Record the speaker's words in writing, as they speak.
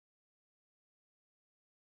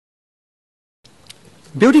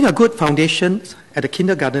Building a good foundation at the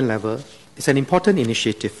kindergarten level is an important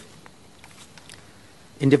initiative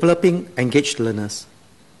in developing engaged learners.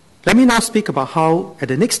 Let me now speak about how, at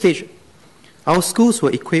the next stage, our schools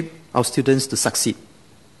will equip our students to succeed.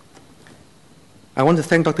 I want to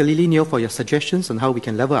thank Dr. Lily Neo for your suggestions on how we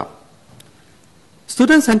can level up.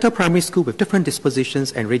 Students enter primary school with different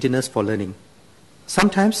dispositions and readiness for learning.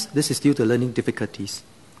 Sometimes this is due to learning difficulties,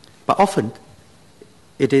 but often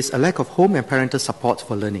it is a lack of home and parental support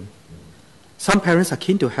for learning. Some parents are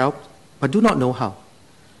keen to help, but do not know how.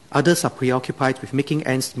 Others are preoccupied with making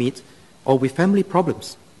ends meet or with family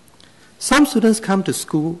problems. Some students come to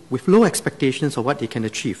school with low expectations of what they can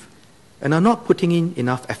achieve and are not putting in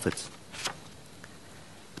enough effort.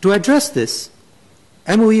 To address this,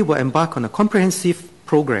 MOE will embark on a comprehensive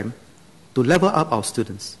program to level up our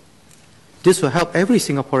students. This will help every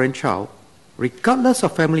Singaporean child, regardless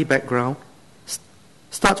of family background,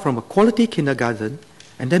 start from a quality kindergarten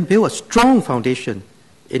and then build a strong foundation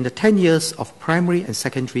in the 10 years of primary and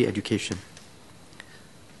secondary education.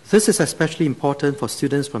 This is especially important for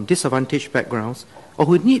students from disadvantaged backgrounds or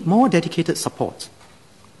who need more dedicated support.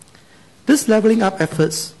 This leveling up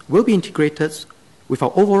efforts will be integrated with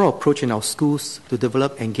our overall approach in our schools to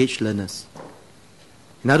develop engaged learners.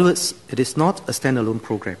 In other words, it is not a standalone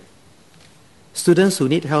program. Students who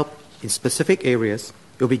need help in specific areas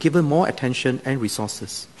will be given more attention and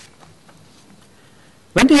resources.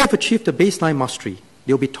 When they have achieved the baseline mastery,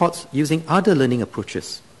 they will be taught using other learning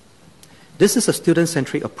approaches. This is a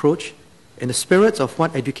student-centric approach in the spirit of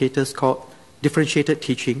what educators call differentiated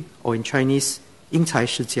teaching, or in Chinese, 因材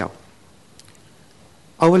施教.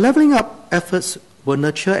 Our leveling up efforts will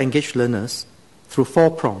nurture engaged learners through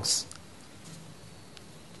 4 prongs.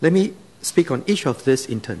 Let me speak on each of these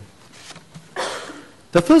in turn.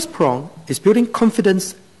 The first prong is building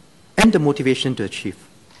confidence and the motivation to achieve.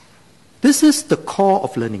 This is the core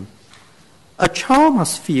of learning. A child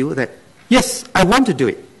must feel that, yes, I want to do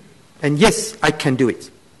it, and yes, I can do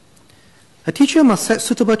it. A teacher must set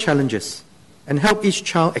suitable challenges and help each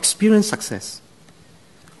child experience success.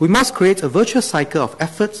 We must create a virtuous cycle of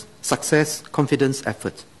effort, success, confidence,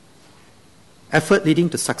 effort. Effort leading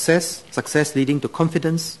to success, success leading to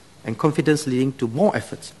confidence, and confidence leading to more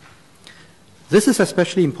effort. This is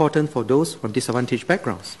especially important for those from disadvantaged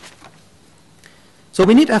backgrounds. So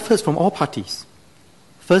we need efforts from all parties.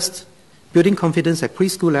 First, building confidence at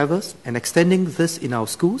preschool levels and extending this in our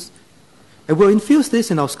schools. And we'll infuse this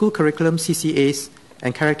in our school curriculum, CCAs,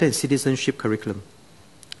 and character and citizenship curriculum.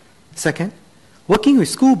 Second, working with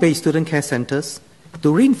school-based student care centers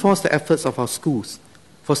to reinforce the efforts of our schools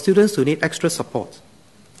for students who need extra support.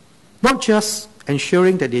 Not just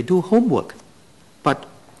ensuring that they do homework, but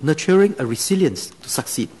nurturing a resilience to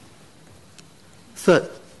succeed. Third,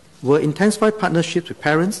 we'll intensify partnerships with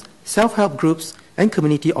parents, self-help groups, and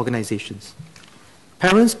community organizations.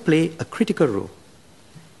 Parents play a critical role.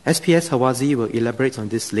 SPS Hawazi will elaborate on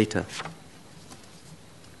this later.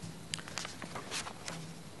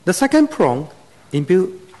 The second prong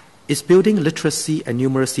is building literacy and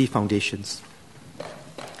numeracy foundations.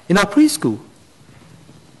 In our preschool,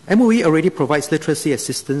 MOE already provides literacy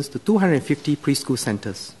assistance to 250 preschool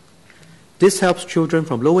centers. This helps children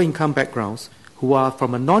from lower income backgrounds who are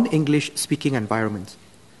from a non-English speaking environment.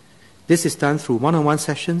 This is done through one-on-one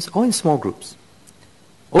sessions or in small groups.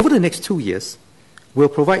 Over the next 2 years, we'll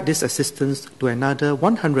provide this assistance to another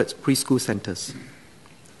 100 preschool centers.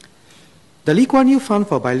 The Lee Kuan Yew Fund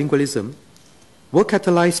for Bilingualism will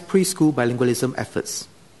catalyze preschool bilingualism efforts.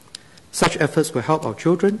 Such efforts will help our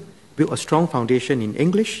children build a strong foundation in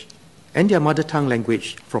English and their mother tongue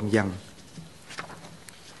language from young.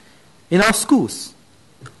 In our schools,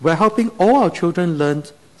 we're helping all our children learn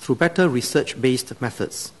through better research-based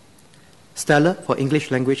methods. Stellar for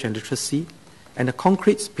English language and literacy, and a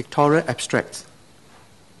concrete pictorial abstract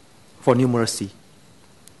for numeracy.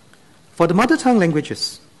 For the mother tongue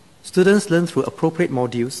languages, students learn through appropriate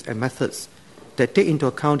modules and methods that take into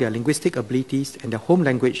account their linguistic abilities and their home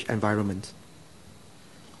language environment.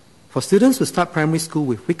 For students who start primary school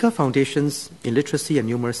with weaker foundations in literacy and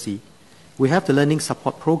numeracy, we have the Learning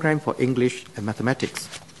Support Program for English and Mathematics.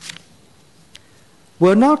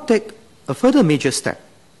 We'll now take a further major step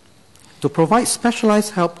to provide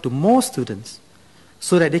specialized help to more students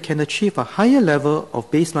so that they can achieve a higher level of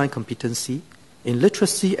baseline competency in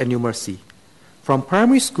literacy and numeracy from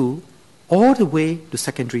primary school all the way to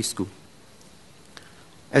secondary school.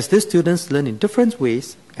 As these students learn in different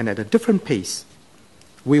ways and at a different pace,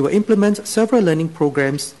 we will implement several learning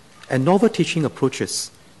programs and novel teaching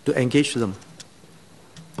approaches to engage them.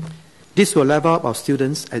 This will level up our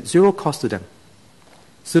students at zero cost to them.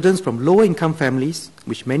 Students from lower income families,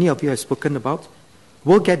 which many of you have spoken about,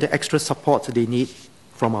 will get the extra support they need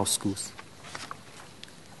from our schools.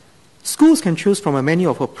 Schools can choose from a menu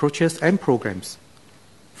of approaches and programs.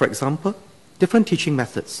 For example, different teaching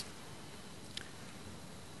methods.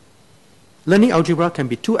 Learning algebra can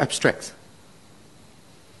be too abstract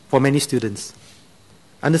for many students.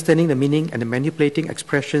 Understanding the meaning and the manipulating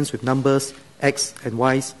expressions with numbers, x and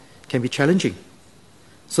y's, can be challenging.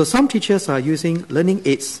 So some teachers are using learning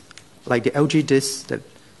aids like the LG discs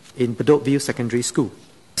in Bedok View Secondary School.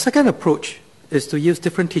 The second approach is to use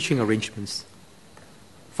different teaching arrangements.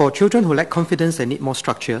 For children who lack confidence and need more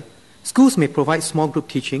structure, schools may provide small group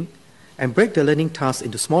teaching and break the learning tasks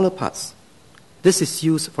into smaller parts. This is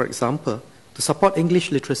used, for example, to support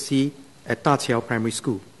English literacy at Da Qiao Primary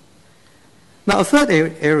School. Now, a third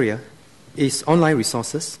area is online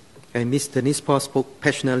resources, and Ms. Denise Paul spoke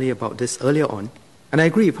passionately about this earlier on, and I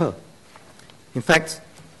agree with her. In fact,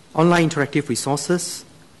 online interactive resources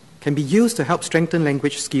can be used to help strengthen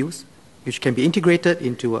language skills, which can be integrated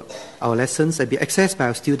into our lessons and be accessed by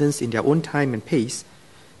our students in their own time and pace,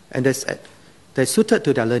 and that's suited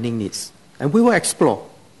to their learning needs. And we will explore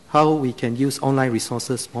how we can use online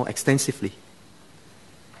resources more extensively.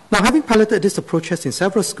 Now, having piloted these approaches in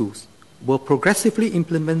several schools, we'll progressively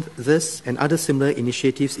implement this and other similar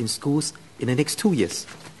initiatives in schools in the next 2 years.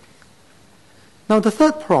 Now, the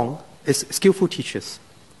third prong is skillful teachers.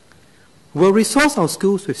 We'll resource our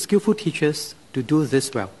schools with skillful teachers to do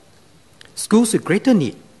this well. Schools with greater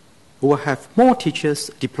need will have more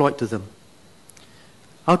teachers deployed to them.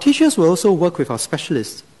 Our teachers will also work with our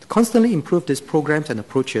specialists to constantly improve these programs and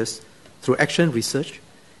approaches through action research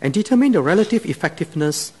and determine the relative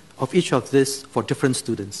effectiveness of each of these for different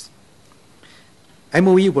students.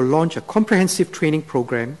 MOE will launch a comprehensive training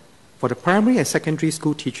program for the primary and secondary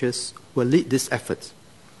school teachers who will lead this effort.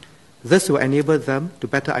 This will enable them to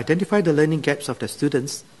better identify the learning gaps of their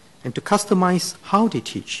students and to customize how they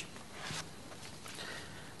teach.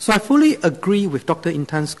 So I fully agree with Dr.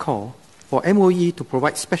 Intan's call for MOE to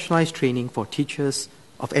provide specialized training for teachers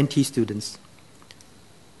of NT students.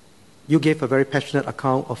 You gave a very passionate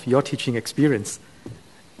account of your teaching experience.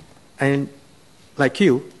 And like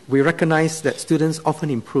you, we recognize that students often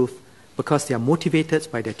improve because they are motivated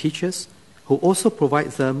by their teachers who also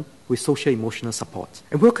provide them with social emotional support.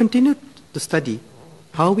 And we'll continue to study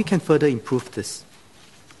how we can further improve this.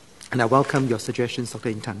 And I welcome your suggestions,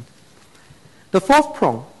 Dr. Intan. The fourth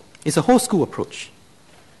prong is a whole school approach.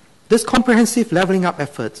 This comprehensive levelling up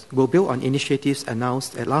effort will build on initiatives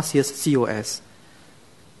announced at last year's COS,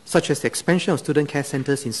 such as the expansion of student care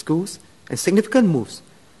centres in schools and significant moves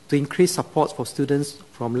to increase support for students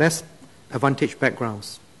from less advantaged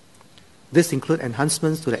backgrounds. This includes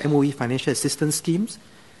enhancements to the MOE financial assistance schemes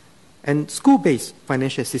and school-based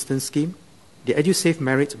financial assistance scheme, the EduSave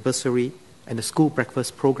Merit Bursary, and the school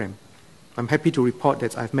breakfast program. I'm happy to report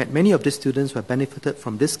that I've met many of the students who have benefited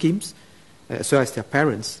from these schemes, as well as their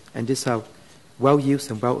parents, and these are well used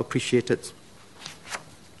and well appreciated.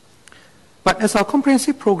 But as our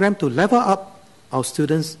comprehensive program to level up our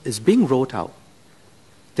students is being rolled out,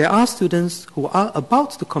 there are students who are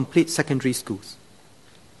about to complete secondary schools.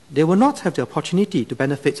 They will not have the opportunity to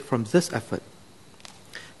benefit from this effort.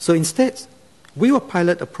 So instead, we will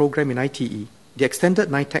pilot a program in ITE, the Extended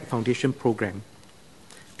NITEC Foundation Program,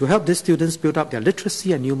 to help these students build up their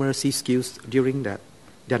literacy and numeracy skills during their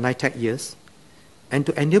NITEC years, and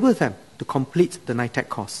to enable them to complete the NITEC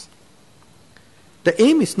course. The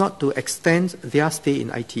aim is not to extend their stay in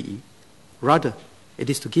ITE. Rather, it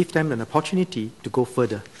is to give them an opportunity to go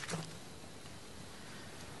further.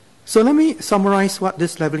 So let me summarize what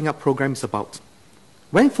this levelling up program is about.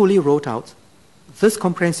 When fully rolled out, this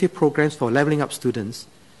comprehensive programs for levelling up students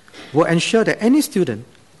will ensure that any student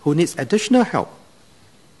who needs additional help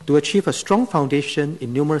to achieve a strong foundation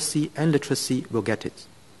in numeracy and literacy will get it.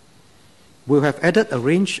 We have added a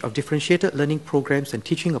range of differentiated learning programs and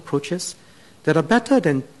teaching approaches that are better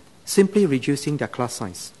than simply reducing their class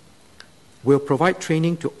size. We'll provide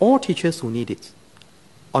training to all teachers who need it.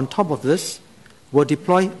 On top of this, we'll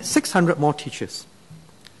deploy 600 more teachers.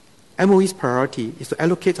 MOE's priority is to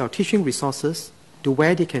allocate our teaching resources to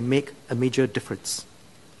where they can make a major difference.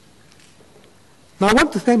 Now, I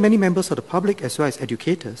want to thank many members of the public as well as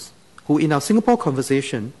educators who, in our Singapore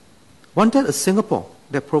conversation, wanted a Singapore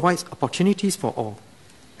that provides opportunities for all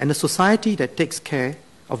and a society that takes care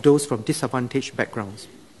of those from disadvantaged backgrounds.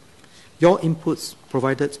 Your inputs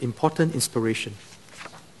provided important inspiration.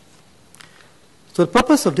 So the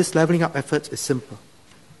purpose of this levelling up effort is simple.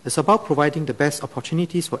 It's about providing the best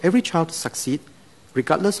opportunities for every child to succeed,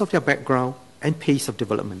 regardless of their background and pace of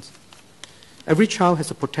development. Every child has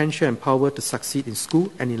the potential and power to succeed in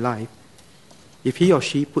school and in life if he or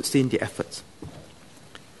she puts in the effort.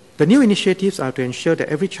 The new initiatives are to ensure that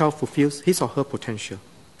every child fulfills his or her potential,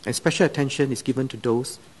 and special attention is given to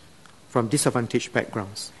those from disadvantaged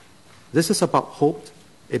backgrounds. This is about hope,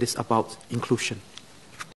 it is about inclusion.